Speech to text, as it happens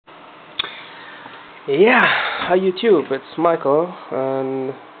Yeah, hi YouTube, it's Michael,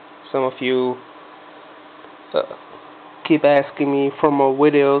 and some of you uh, keep asking me for more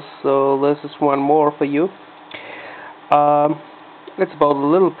videos, so this is one more for you. Um, it's about a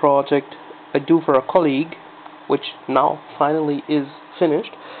little project I do for a colleague, which now finally is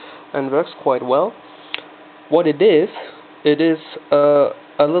finished and works quite well. What it is a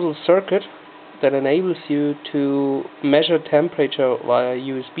little circuit that enables you to measure temperature via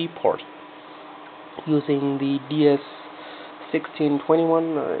USB port using the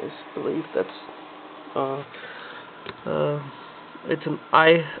DS1621. I believe that's uh, it's an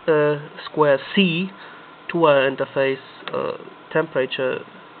I2C two-wire interface temperature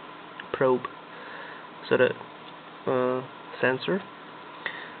probe sort of sensor,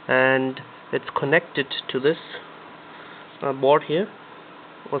 and it's connected to this board here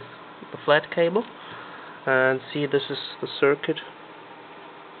with the flat cable. And see, this is the circuit.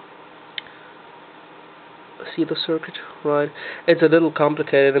 See the circuit, right? It's a little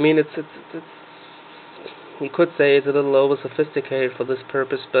complicated. I mean, it's you could say it's a little over sophisticated for this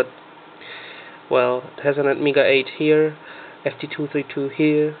purpose, but well, it has an Amiga 8 here, FT232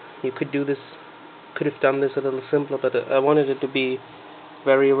 here. You could have done this a little simpler, but I wanted it to be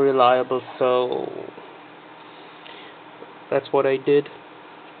very reliable, so that's what I did.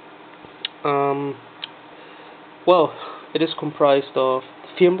 Well, it is comprised of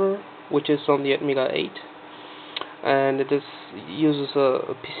firmware, which is on the Amiga 8, and it uses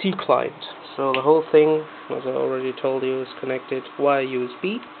a PC client. So the whole thing, as I already told you, is connected via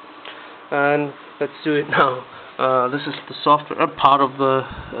USB. And let's do it now. This is the software, part of the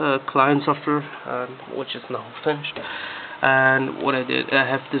client software, which is now finished. And what I did, I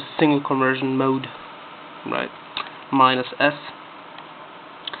have this single conversion mode, right, -S.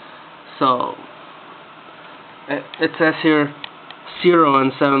 So it says here 0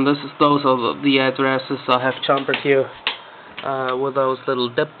 and 7. Those are the addresses. I have jumpered here with those little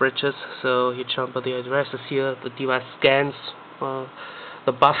dip bridges. So you jumper the addresses here. The device scans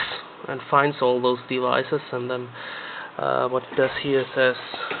the bus and finds all those devices, and then what it does here says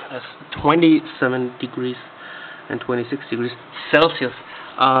 27 degrees and 26 degrees Celsius.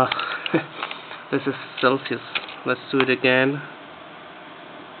 This is Celsius. Let's do it again.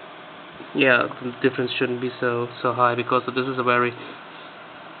 Yeah, the difference shouldn't be so high, because this is a very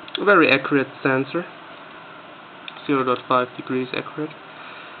accurate sensor. 0.5 degrees accurate.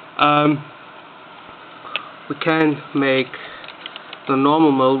 We can make the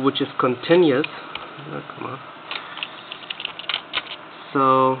normal mode, which is continuous. Oh, come on.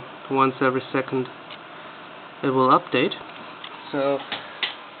 So once every second it will update. So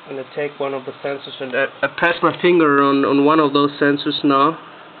I'm going to take one of the sensors, and I press my finger on one of those sensors now.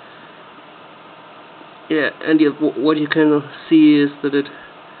 Yeah, and what you can see is that it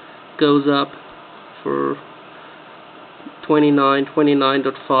goes up for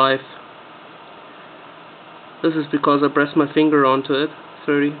 29.5. This is because I pressed my finger onto it.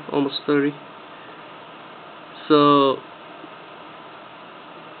 30, almost 30. So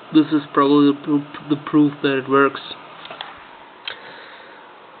this is probably the proof that it works.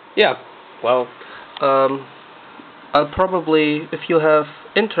 Yeah, well, I'll probably, if you have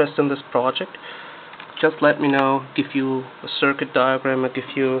interest in this project, just let me know. Give you a circuit diagram. I'll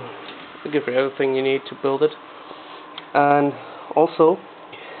give you everything you need to build it. And also,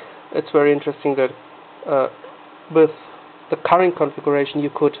 it's very interesting that with the current configuration, you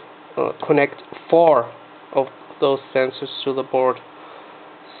could connect 4 of those sensors to the board.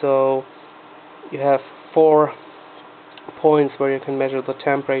 So you have 4 points where you can measure the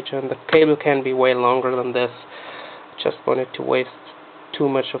temperature, and the cable can be way longer than this. Just wanted to waste too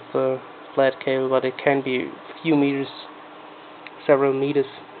much of the flat cable, but it can be a few meters, several meters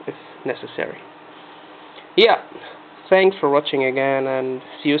if necessary. Yeah, thanks for watching again, and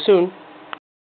see you soon.